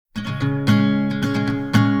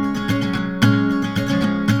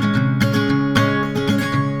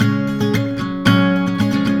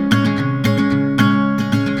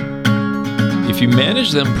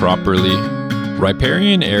manage them properly,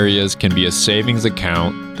 riparian areas can be a savings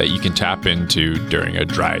account that you can tap into during a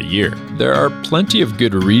dry year. There are plenty of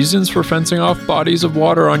good reasons for fencing off bodies of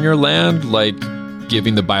water on your land, like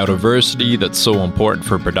giving the biodiversity that's so important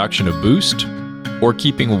for production a boost, or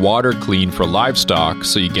keeping water clean for livestock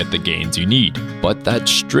so you get the gains you need. But that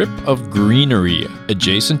strip of greenery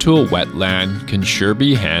adjacent to a wetland can sure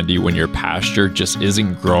be handy when your pasture just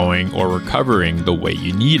isn't growing or recovering the way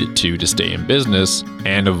you need it to stay in business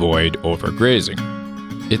and avoid overgrazing.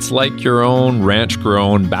 It's like your own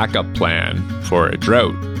ranch-grown backup plan for a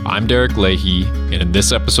drought. I'm Derek Leahy, and in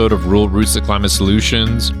this episode of Rural Roots to Climate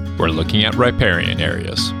Solutions, we're looking at riparian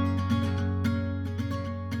areas.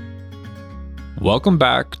 Welcome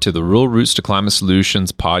back to the Rural Roots to Climate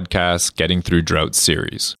Solutions podcast Getting Through Drought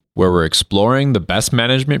series, where we're exploring the best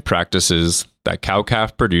management practices that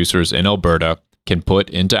cow-calf producers in Alberta can put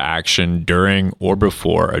into action during or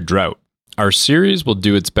before a drought. Our series will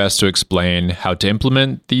do its best to explain how to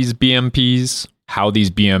implement these BMPs, how these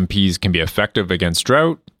BMPs can be effective against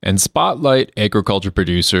drought, and spotlight agriculture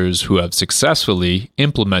producers who have successfully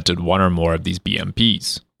implemented one or more of these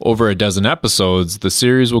BMPs. Over a dozen episodes, the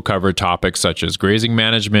series will cover topics such as grazing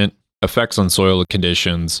management, effects on soil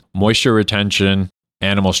conditions, moisture retention,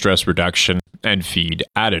 animal stress reduction, and feed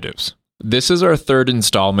additives. This is our third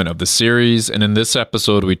installment of the series, and in this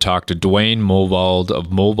episode we talked to Dwayne Movold of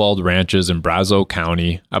Movold Ranches in Brazeau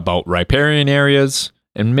County about riparian areas,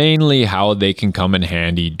 and mainly how they can come in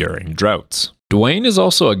handy during droughts. Dwayne is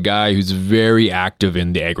also a guy who's very active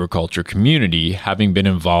in the agriculture community, having been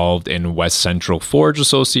involved in West Central Forage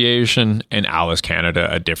Association and Alice Canada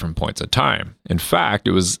at different points of time. In fact,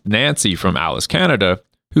 it was Nancy from Alice Canada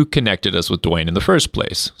who connected us with Dwayne in the first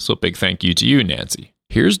place, so big thank you to you, Nancy.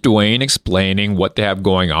 Here's Dwayne explaining what they have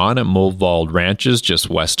going on at Movold Ranches just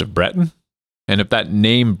west of Breton. And if that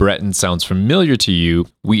name Breton sounds familiar to you,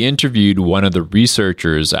 we interviewed one of the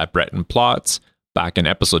researchers at Breton Plots back in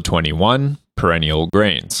episode 21, Perennial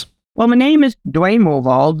Grains. Well, my name is Dwayne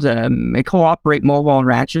Movold. I cooperate Movold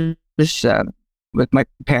Ranches with my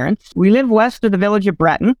parents. We live west of the village of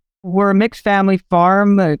Breton. We're a mixed family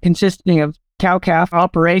farm consisting of cow-calf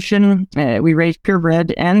operation. We raise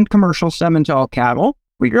purebred and commercial Simmental cattle.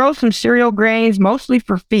 We grow some cereal grains, mostly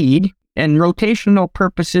for feed and rotational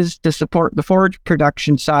purposes to support the forage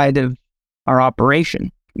production side of our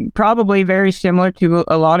operation. Probably very similar to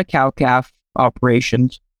a lot of cow-calf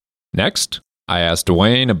operations. Next, I asked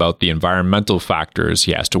Dwayne about the environmental factors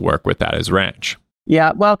he has to work with at his ranch.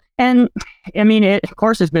 Yeah, well, and I mean, it of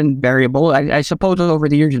course has been variable. I suppose over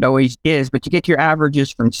the years it always is, but you get your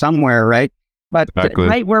averages from somewhere, right? But exactly.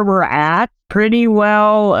 Right where we're at, pretty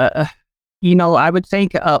well, I would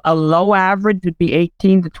think a low average would be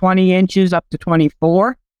 18 to 20 inches up to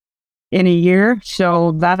 24 in a year.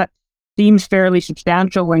 So that seems fairly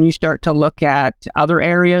substantial when you start to look at other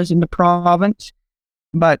areas in the province.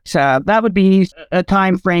 But that would be a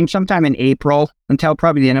time frame sometime in April until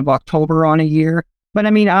probably the end of October on a year. But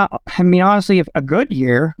I mean, honestly, if a good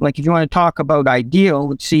year, like if you want to talk about ideal,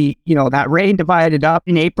 would see, that rain divided up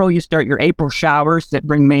in April, you start your April showers that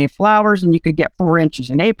bring May flowers, and you could get 4 inches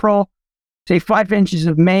in April, say 5 inches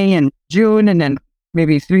of May and June, and then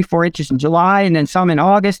maybe 3-4 inches in July, and then some in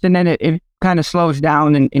August, and then it kind of slows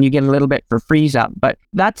down and you get a little bit for freeze up. But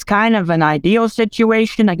that's kind of an ideal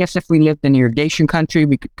situation. I guess if we lived in irrigation country,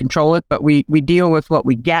 we could control it, but we deal with what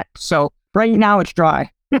we get. So right now it's dry.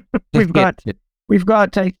 We've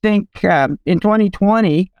got, I think, in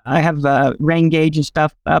 2020, I have rain gauge and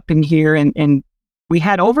stuff up in here, and we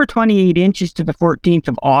had over 28 inches to the 14th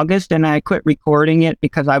of August, and I quit recording it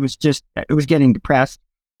because it was getting depressed.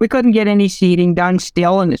 We couldn't get any seeding done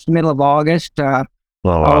still, and it's the middle of August.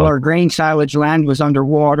 All our grain silage land was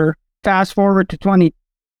underwater. Fast forward to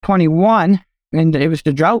 2021, and it was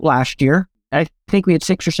the drought last year. I think we had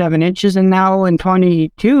 6 or 7 inches, and now in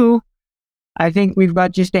 22, I think we've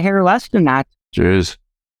got just a hair less than that. Cheers.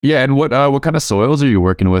 Yeah, and what kind of soils are you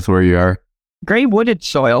working with where you are? Gray wooded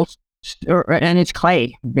soils, and it's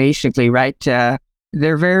clay, basically, right? They're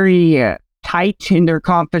very tight in their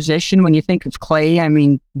composition. When you think of clay, I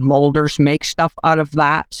mean, molders make stuff out of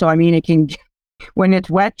that. So, I mean, it can... When it's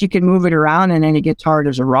wet, you can move it around and then it gets hard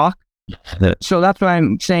as a rock. So that's why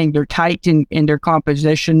I'm saying they're tight in their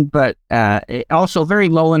composition, but also very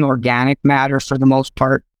low in organic matter for the most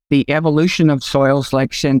part. The evolution of soils,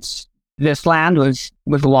 like since this land was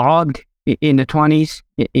logged in the 20s,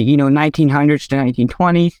 1900s to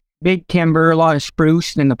 1920s, big timber, a lot of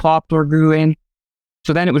spruce, then the poplar grew in.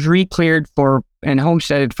 So then it was re-cleared and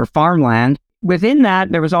homesteaded for farmland. Within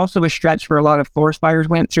that, there was also a stretch where a lot of forest fires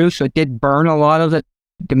went through, so it did burn a lot of the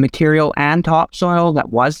material and topsoil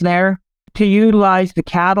that was there. to utilize the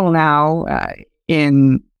cattle now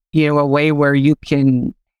in, a way where you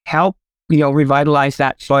can help, revitalize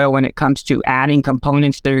that soil when it comes to adding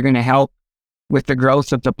components that are going to help with the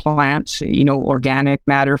growth of the plants, organic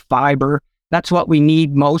matter, fiber. That's what we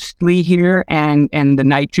need mostly here. And the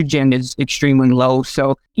nitrogen is extremely low.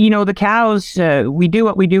 So, the cows, we do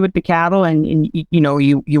what we do with the cattle, and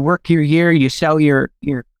you work your year, you sell your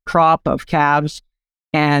crop of calves,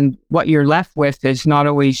 and what you're left with is not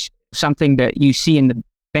always something that you see in the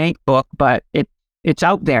bank book, but it's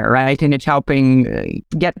out there, right? And it's helping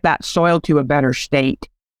get that soil to a better state.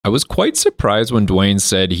 I was quite surprised when Dwayne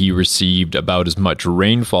said he received about as much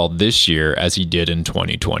rainfall this year as he did in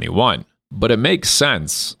 2021. But it makes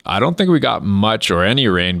sense. I don't think we got much or any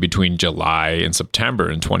rain between July and September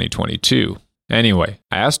in 2022. Anyway,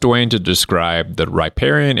 I asked Dwayne to describe the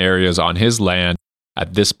riparian areas on his land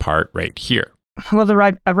at this part right here. Well,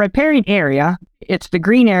 a riparian area, it's the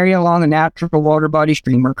green area along a natural water body,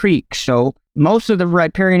 stream, or creek. So most of the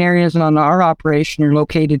riparian areas on our operation are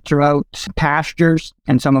located throughout pastures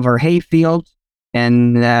and some of our hay fields.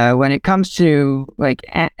 And when it comes to like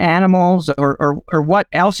animals or what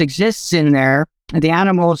else exists in there, the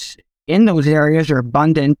animals in those areas are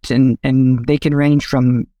abundant, and they can range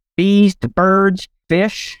from bees to birds,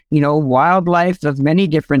 fish, wildlife of many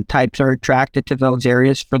different types are attracted to those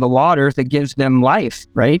areas for the water that gives them life,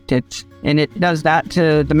 right? It does that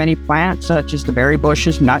to the many plants such as the berry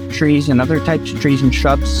bushes, nut trees, and other types of trees and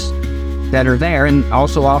shrubs that are there, and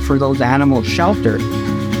also offer those animals shelter.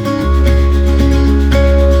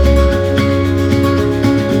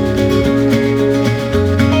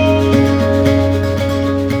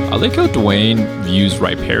 I like how Dwayne views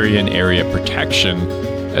riparian area protection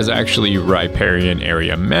as actually riparian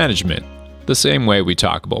area management, the same way we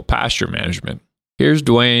talk about pasture management. Here's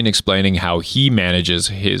Dwayne explaining how he manages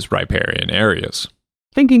his riparian areas.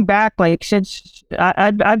 Thinking back, since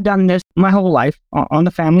I've done this my whole life on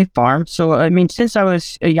the family farm. So, since I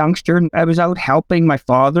was a youngster, I was out helping my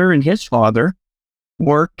father and his father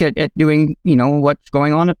work at doing, what's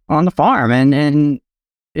going on the farm. And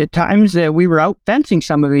at times we were out fencing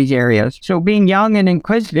some of these areas. So being young and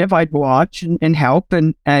inquisitive, I'd watch and help,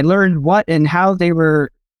 and I learned what and how they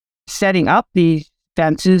were setting up these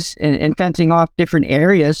fences and fencing off different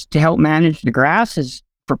areas to help manage the grasses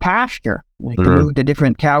for pasture, to move the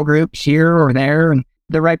different cow groups here or there. And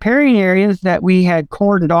the riparian areas that we had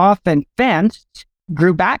cordoned off and fenced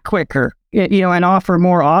grew back quicker, and offer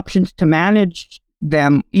more options to manage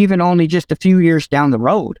them even only just a few years down the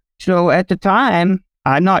road. So at the time,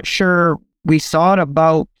 I'm not sure we thought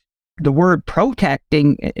about the word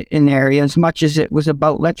protecting in area as much as it was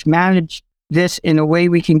about let's manage this in a way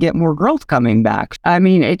we can get more growth coming back.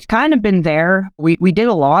 It's kind of been there. We did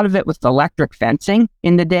a lot of it with electric fencing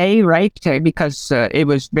in the day, right? Because it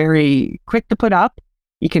was very quick to put up,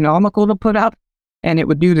 economical to put up, and it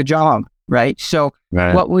would do the job, right? So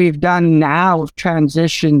What we've done now is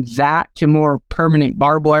transition that to more permanent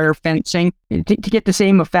barbed wire fencing to get the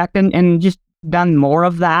same effect and just done more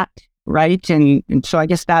of that, right? And so I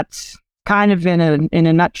guess that's kind of in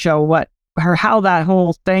a nutshell how that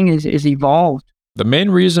whole thing is evolved. The main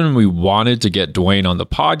reason we wanted to get Dwayne on the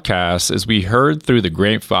podcast is we heard through the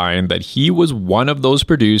grapevine that he was one of those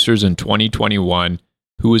producers in 2021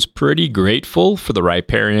 who was pretty grateful for the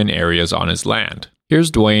riparian areas on his land.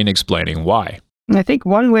 Here's Dwayne explaining why. I think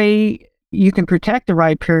one way you can protect the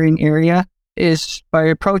riparian area is by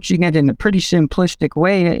approaching it in a pretty simplistic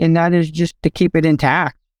way, and that is just to keep it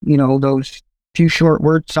intact. Those few short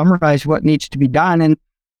words summarize what needs to be done, and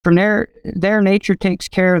from there nature takes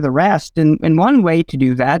care of the rest. And one way to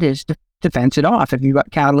do that is to fence it off if you've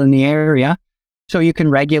got cattle in the area, so you can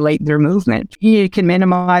regulate their movement. You can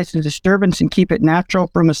minimize the disturbance and keep it natural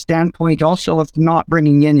from a standpoint also of not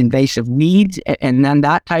bringing in invasive weeds and then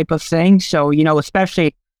that type of thing. So,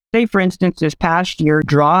 especially say, for instance, this past year,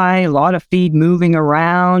 dry, a lot of feed moving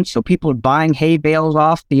around. So people are buying hay bales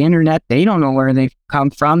off the internet. They don't know where they've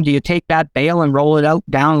come from. Do you take that bale and roll it out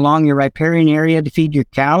down along your riparian area to feed your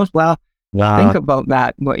cows? Well, think about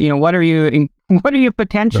that. But, what are you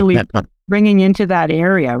potentially bringing into that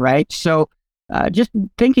area, right? So just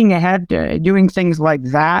thinking ahead, doing things like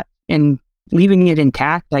that and leaving it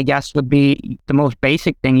intact, I guess, would be the most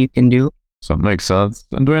basic thing you can do. So it makes sense.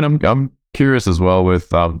 And Dwayne, I'm curious as well with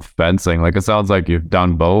fencing. It sounds like you've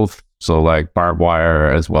done both. So barbed wire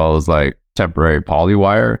as well as temporary poly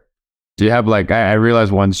wire. Do you have I realize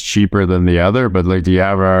one's cheaper than the other, but do you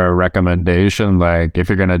have a recommendation? If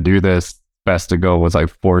you're going to do this, best to go with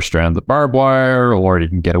 4 strands of barbed wire, or you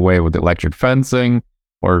can get away with electric fencing,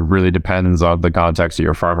 or it really depends on the context of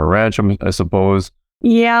your farm or ranch, I suppose.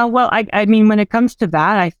 Yeah, well, I mean, when it comes to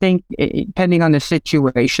that, I think depending on the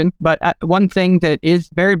situation, but one thing that is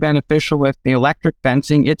very beneficial with the electric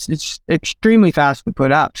fencing, it's extremely fast to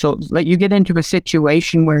put up. So like you get into a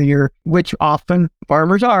situation where which often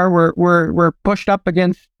farmers are, we're pushed up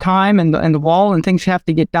against time and the wall, and things have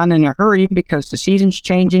to get done in a hurry because the season's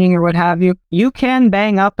changing or what have you. You can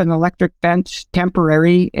bang up an electric fence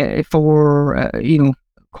temporary for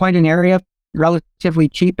quite an area, relatively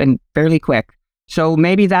cheap and fairly quick. So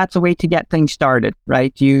maybe that's a way to get things started,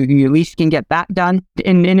 right? You at least can get that done.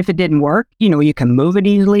 And if it didn't work, you can move it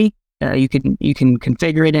easily. You can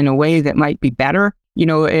configure it in a way that might be better,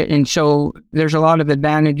 and so there's a lot of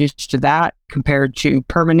advantages to that compared to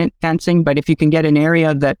permanent fencing. But if you can get an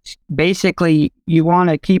area that basically you want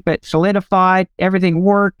to keep it solidified, everything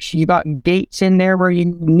works, you got gates in there where you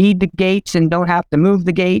need the gates and don't have to move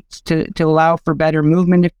the gates to allow for better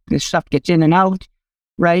movement if the stuff gets in and out,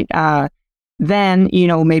 right? Then,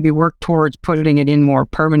 maybe work towards putting it in more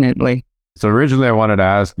permanently. So originally I wanted to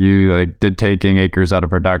ask you, did taking acres out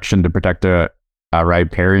of production to protect a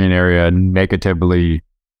riparian area negatively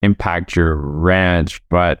impact your ranch?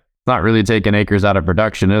 But it's not really taking acres out of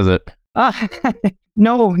production, is it?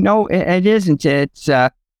 No, it isn't. It's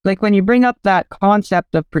like when you bring up that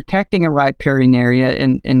concept of protecting a riparian area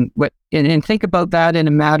and think about that in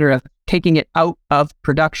a matter of taking it out of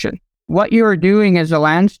production. What you're doing as a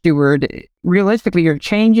land steward, realistically, you're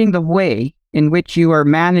changing the way in which you are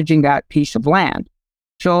managing that piece of land.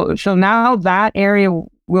 So now that area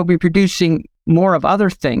will be producing more of other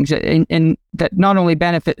things and that not only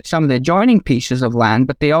benefit some of the adjoining pieces of land,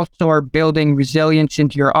 but they also are building resilience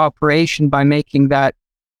into your operation by making that,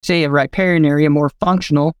 say, a riparian area more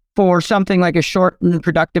functional for something like a short and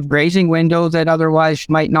productive grazing window that otherwise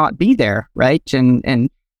might not be there, right? And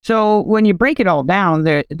so when you break it all down,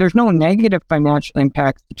 there's no negative financial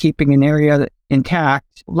impact to keeping an area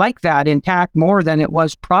intact more than it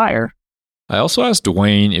was prior. I also asked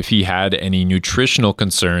Dwayne if he had any nutritional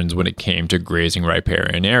concerns when it came to grazing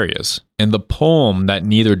riparian areas. And the poem that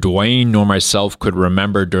neither Dwayne nor myself could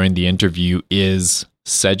remember during the interview is,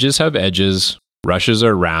 "Sedges have edges, rushes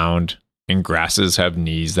are round, and grasses have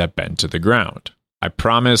knees that bend to the ground." I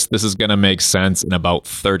promise this is going to make sense in about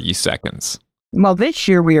 30 seconds. Well, this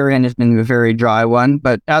year we are in has been a very dry one,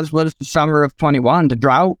 but as was the summer of 21, the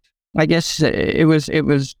drought, I guess it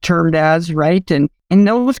was termed as, right? And in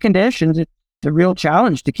those conditions, it's a real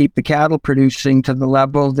challenge to keep the cattle producing to the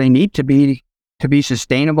level they need to be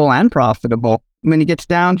sustainable and profitable. When it gets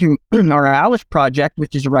down to our Alice project,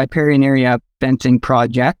 which is a riparian area fencing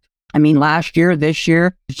project, I mean, this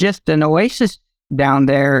year, it's just an oasis down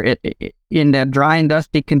there in the dry and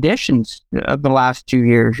dusty conditions of the last 2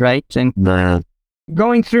 years, right? And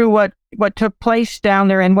going through what took place down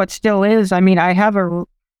there and what still is, I mean, I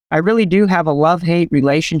really do have a love-hate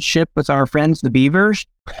relationship with our friends, the beavers.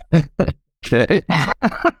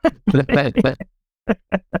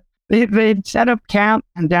 They'd set up camp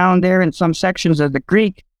down there in some sections of the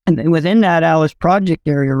creek and within that Alice project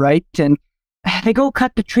area, right? And they go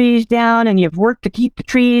cut the trees down and you've worked to keep the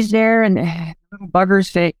trees there, and little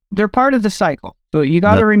buggers, they're part of the cycle. So you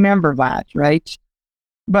got to remember that, right?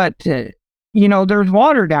 But, there's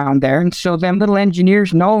water down there. And so them little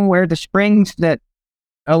engineers know where the springs that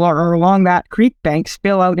are along that creek bank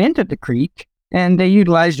spill out into the creek. And they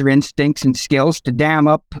utilize their instincts and skills to dam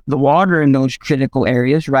up the water in those critical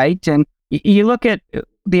areas, right? And you look at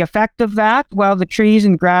the effect of that. Well, the trees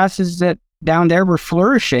and grasses that down there were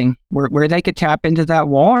flourishing, where they could tap into that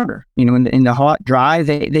water. In the hot, dry,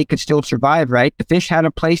 they could still survive, right? The fish had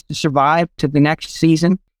a place to survive to the next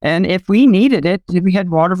season. And if we needed it, we had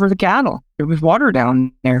water for the cattle. There was water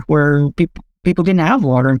down there where people didn't have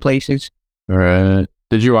water in places. All right.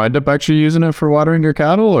 Did you wind up actually using it for watering your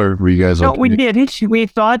cattle, or were you guys? No, we did. We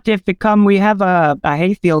thought we have a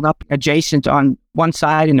hayfield up adjacent on one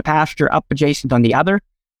side and a pasture up adjacent on the other.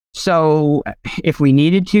 So if we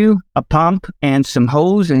needed to, a pump and some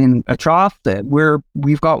hose and a trough,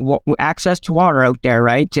 we've got access to water out there,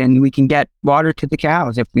 right? And we can get water to the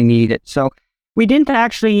cows if we need it. So we didn't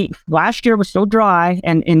actually. Last year was so dry,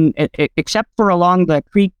 and except for along the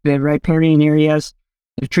creek, the riparian areas,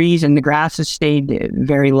 the trees and the grasses stayed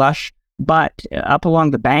very lush. But up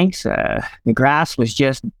along the banks, the grass was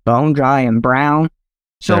just bone dry and brown.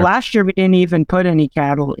 So last year we didn't even put any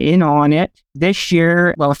cattle in on it. This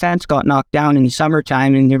year, a fence got knocked down in the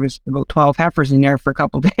summertime, and there was about 12 heifers in there for a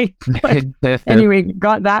couple of days. Anyway,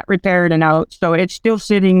 got that repaired and out. So it's still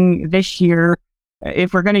sitting this year.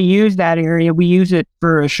 If we're going to use that area, we use it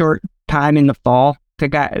for a short time in the fall to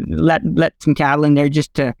let some cattle in there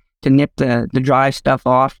just to nip the dry stuff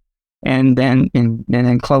off, and then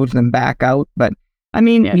close them back out. But I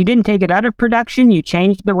mean, you didn't take it out of production. You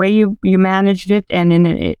changed the way you managed it. And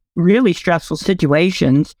in really stressful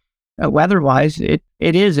situations, weather-wise,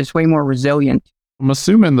 it's way more resilient. I'm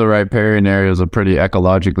assuming the riparian area is a pretty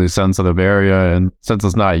ecologically sensitive area. And since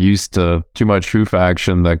it's not used to too much roof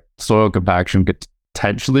action, like soil compaction could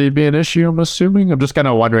potentially be an issue, I'm assuming. I'm just kind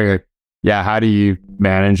of wondering, how do you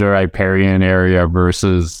manage a riparian area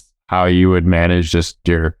versus how you would manage just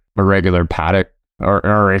a regular paddock,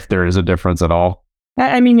 or if there is a difference at all?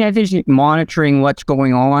 I mean, I think monitoring what's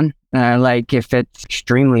going on. Like if it's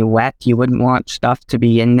extremely wet, you wouldn't want stuff to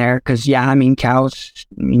be in there because, cows,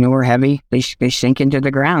 are heavy. They sink into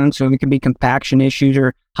the ground. So it could be compaction issues,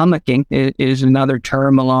 or hummocking is another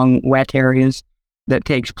term along wet areas that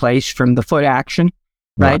takes place from the foot action,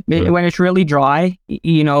 right? Yeah. When it's really dry,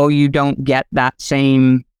 you don't get that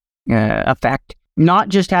same effect. Not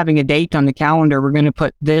just having a date on the calendar, we're going to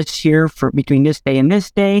put this here for between this day and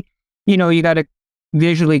this day. You got to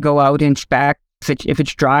visually go out, inspect. If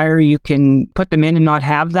it's drier, you can put them in and not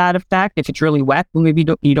have that effect. If it's really wet, well, maybe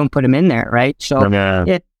you don't put them in there, right? So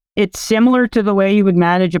it's similar to the way you would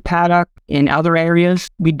manage a paddock in other areas.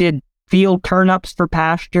 We did field turn-ups for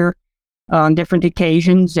pasture on different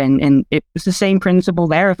occasions, and it was the same principle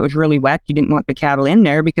there. If it was really wet, you didn't want the cattle in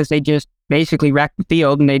there because they just basically wreck the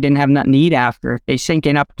field and they didn't have nothing to eat after. They sink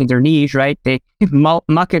in up to their knees, right? They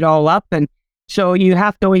muck it all up, and so you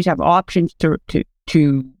have to always have options to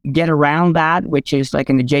get around that, which is like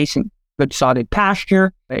an adjacent good sodded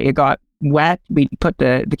pasture. It got wet, we put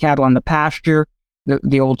the cattle on the pasture,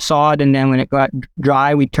 the old sod, and then when it got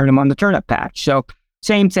dry, we turn them on the turnip patch. So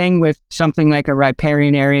same thing with something like a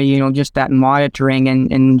riparian area, just that monitoring and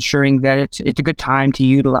ensuring that it's a good time to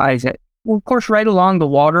utilize it. Well, of course, right along the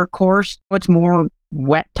water course, what's more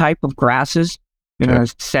wet type of grasses,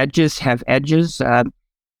 sedges have edges.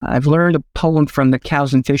 I've learned a poem from the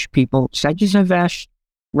cows and fish people. Sedges have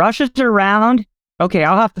rushes around. Okay,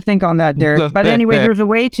 I'll have to think on that, Derek. But anyway, there's a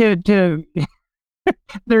way to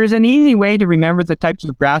there's an easy way to remember the types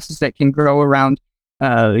of grasses that can grow around,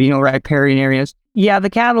 riparian areas. Yeah, the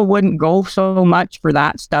cattle wouldn't go so much for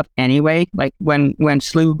that stuff anyway. Like when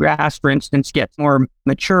slough grass, for instance, gets more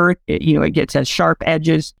mature, it has sharp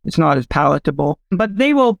edges. It's not as palatable. But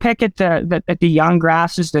they will pick at the young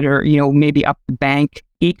grasses that are, maybe up the bank,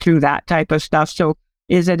 eat through that type of stuff. So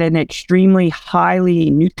is it an extremely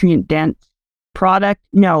highly nutrient dense product?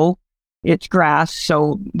 No, it's grass.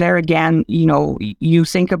 So there again, you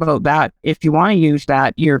think about that. If you want to use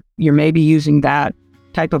that, you're maybe using that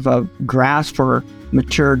type of a grass for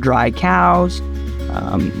mature dry cows,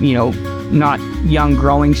 not young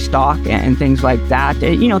growing stock and things like that,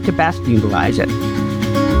 to best utilize it.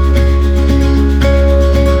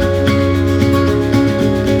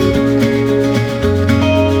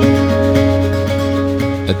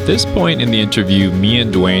 At this point in the interview, me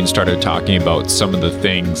and Dwayne started talking about some of the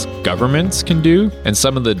things governments can do and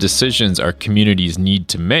some of the decisions our communities need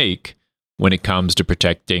to make when it comes to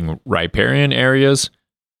protecting riparian areas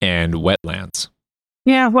and wetlands.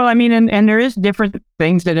 Yeah, well, I mean, and there is different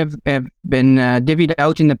things that have been divvied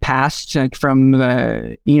out in the past from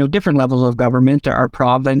different levels of government. Our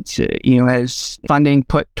province, has funding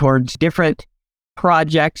put towards different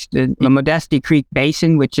projects. The Modesty Creek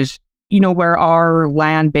Basin, which is where our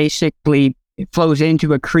land basically flows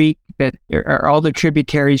into a creek or all the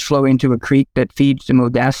tributaries flow into a creek that feeds the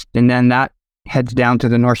Modeste, and then that heads down to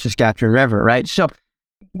the North Saskatchewan River, right? So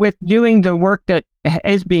with doing the work that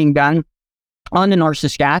is being done on the North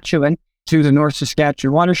Saskatchewan through the North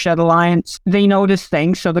Saskatchewan Watershed Alliance, they notice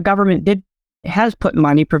things. So the government has put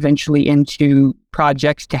money provincially into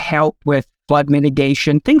projects to help with flood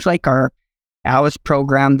mitigation, things like our Alice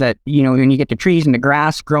program that, when you get the trees and the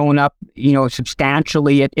grass growing up,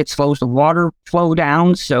 substantially, it slows the water flow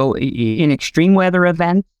down. So in extreme weather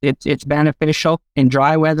events, it's beneficial. In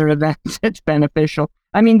dry weather events, it's beneficial.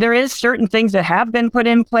 I mean, there is certain things that have been put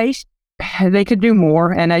in place. They could do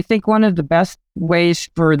more. And I think one of the best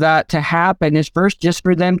ways for that to happen is first just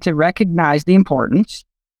for them to recognize the importance,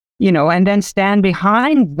 and then stand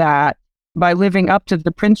behind that by living up to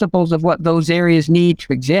the principles of what those areas need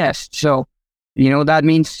to exist. So, that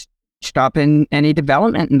means stopping any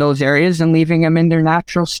development in those areas and leaving them in their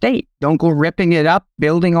natural state. Don't go ripping it up,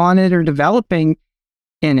 building on it, or developing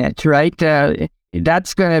in it, right?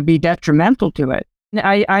 That's going to be detrimental to it.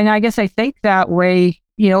 I guess I think that way,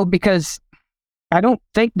 because I don't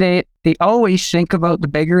think they always think about the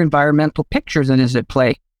bigger environmental picture that is at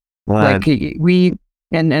play. Right. Like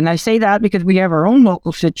and I say that because we have our own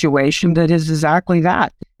local situation that is exactly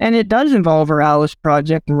that. And it does involve our Alice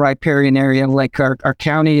project in the riparian area. Like our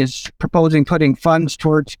county is proposing putting funds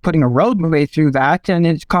towards putting a roadway through that, and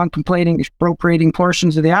it's contemplating expropriating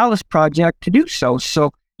portions of the Alice project to do so.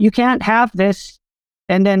 So you can't have this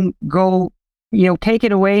and then go, take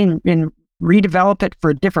it away and redevelop it for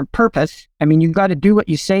a different purpose. I mean, you've got to do what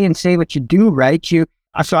you say and say what you do, right?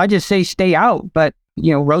 So I just say stay out, but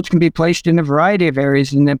roads can be placed in a variety of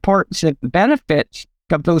areas, and the importance of the benefits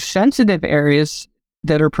of those sensitive areas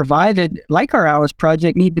that are provided, like our Alice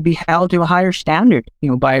project, need to be held to a higher standard,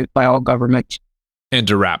 by all governments. And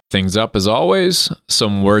to wrap things up, as always,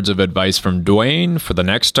 some words of advice from Dwayne for the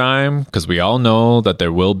next time, because we all know that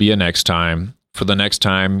there will be a next time, for the next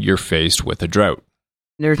time you're faced with a drought.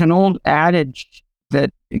 There's an old adage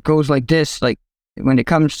that it goes like this, like when it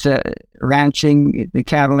comes to ranching, the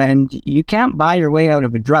cattle end, you can't buy your way out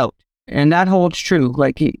of a drought. And that holds true.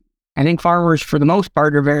 Like, I think farmers, for the most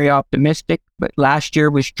part, are very optimistic, but last year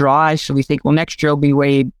was dry, so we think, well, next year will be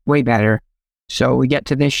way, way better. So we get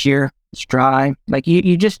to this year, it's dry. Like,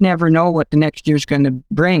 you just never know what the next year's going to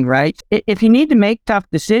bring, right? If you need to make tough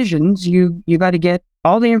decisions, you got to get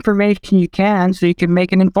all the information you can so you can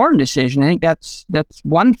make an informed decision. I think that's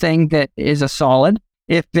one thing that is a solid.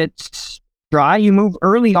 If it's dry, you move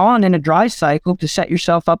early on in a dry cycle to set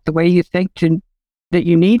yourself up the way you think that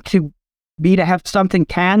you need to be to have something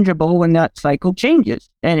tangible when that cycle changes.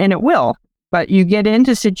 And it will. But you get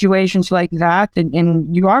into situations like that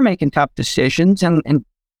and you are making tough decisions and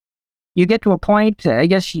you get to a point, I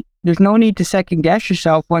guess there's no need to second guess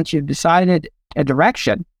yourself once you've decided a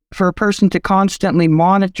direction. For a person to constantly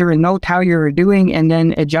monitor and note how you're doing and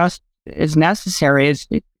then adjust as necessary,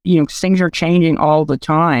 things are changing all the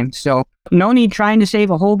time. So no need trying to save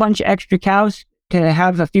a whole bunch of extra cows to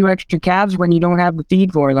have a few extra calves when you don't have the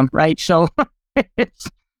feed for them, right? So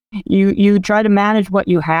you try to manage what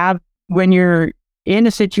you have. When you're in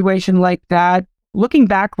a situation like that, looking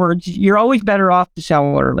backwards, you're always better off to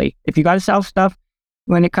sell early. If you got to sell stuff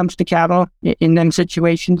when it comes to cattle in them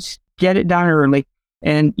situations, get it done early.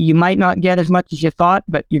 And you might not get as much as you thought,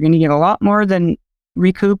 but you're going to get a lot more than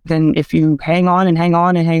recoup than if you hang on,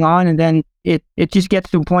 and then it just gets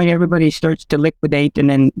to a point everybody starts to liquidate, and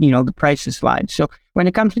then the prices slide. So when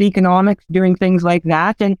it comes to economics, doing things like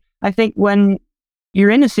that, and I think when you're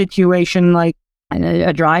in a situation like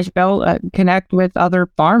a dry spell, connect with other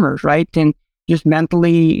farmers, right, and just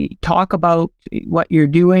mentally talk about what you're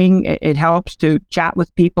doing. It helps to chat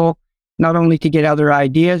with people, not only to get other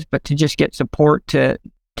ideas, but to just get support to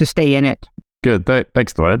stay in it. Good.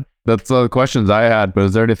 Thanks, Dwayne. That's all the questions I had, but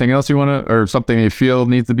is there anything else you want to, or something you feel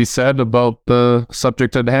needs to be said about the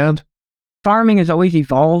subject at hand? Farming has always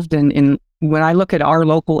evolved, and when I look at our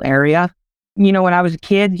local area, when I was a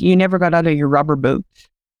kid, you never got out of your rubber boots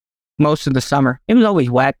most of the summer. It was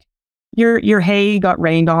always wet. Your hay got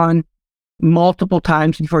rained on multiple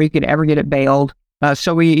times before you could ever get it baled.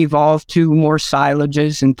 So we evolved to more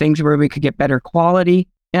silages and things where we could get better quality.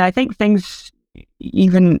 And I think things,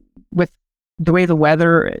 even with the way the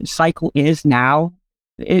weather cycle is now,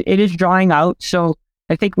 it is drying out. So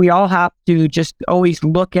I think we all have to just always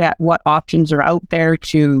look at what options are out there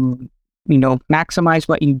to, maximize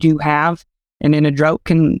what you do have. And in a drought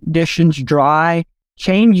conditions, dry,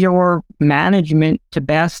 change your management to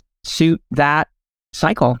best suit that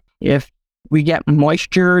cycle. If we get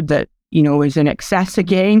moisture that, is in excess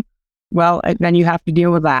again, well, then you have to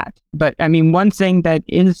deal with that. But I mean, one thing that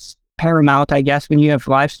is paramount, I guess, when you have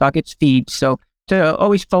livestock, it's feed. So to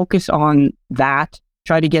always focus on that,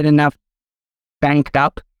 try to get enough banked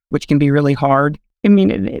up, which can be really hard. I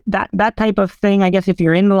mean, that type of thing, I guess if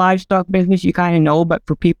you're in the livestock business, you kind of know, but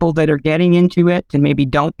for people that are getting into it and maybe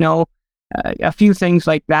don't know, a few things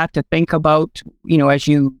like that to think about, as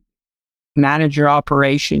you manage your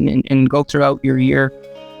operation and go throughout your year.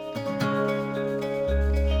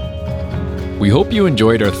 We hope you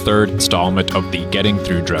enjoyed our third installment of the Getting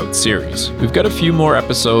Through Drought series. We've got a few more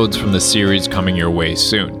episodes from the series coming your way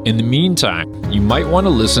soon. In the meantime, you might want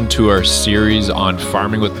to listen to our series on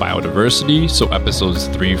farming with biodiversity, so episodes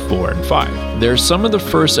 3, 4, and 5. They're some of the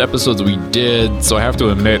first episodes we did, so I have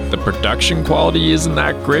to admit the production quality isn't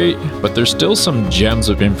that great, but there's still some gems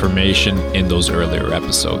of information in those earlier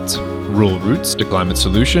episodes. Rural Roots to Climate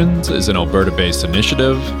Solutions is an Alberta-based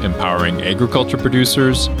initiative empowering agriculture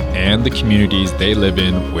producers and the communities they live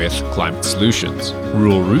in with climate solutions.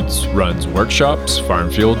 Rural Roots runs workshops,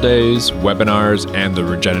 farm field days, webinars, and the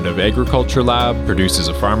Regenerative Agriculture Lab, produces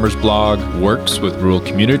a farmer's blog, works with rural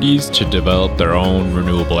communities to develop their own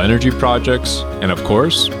renewable energy projects, and of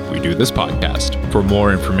course, we do this podcast. For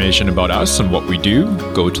more information about us and what we do,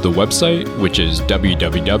 go to the website, which is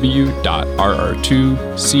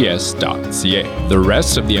www.rr2cs.ca. The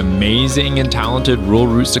rest of the amazing and talented Rural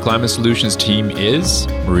Roots to Climate Solutions team is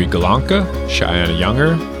Marie Galanka, Cheyenne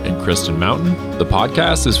Younger, and Kristen Mountain. The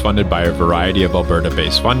podcast is funded by a variety of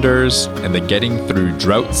Alberta-based funders, and the Getting Through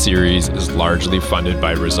Drought series is largely funded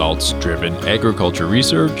by Results-Driven Agriculture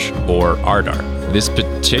Research, or ARDAR. This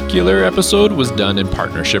particular episode was done in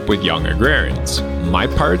partnership with Young Agrarians. My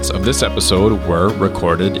parts of this episode were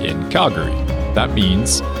recorded in Calgary. That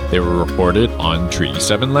means they were recorded on Treaty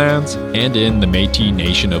 7 lands and in the Métis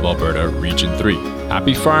Nation of Alberta, Region 3.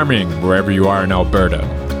 Happy farming wherever you are in Alberta.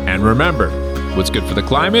 And remember, what's good for the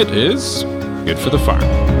climate is good for the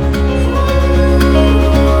farm.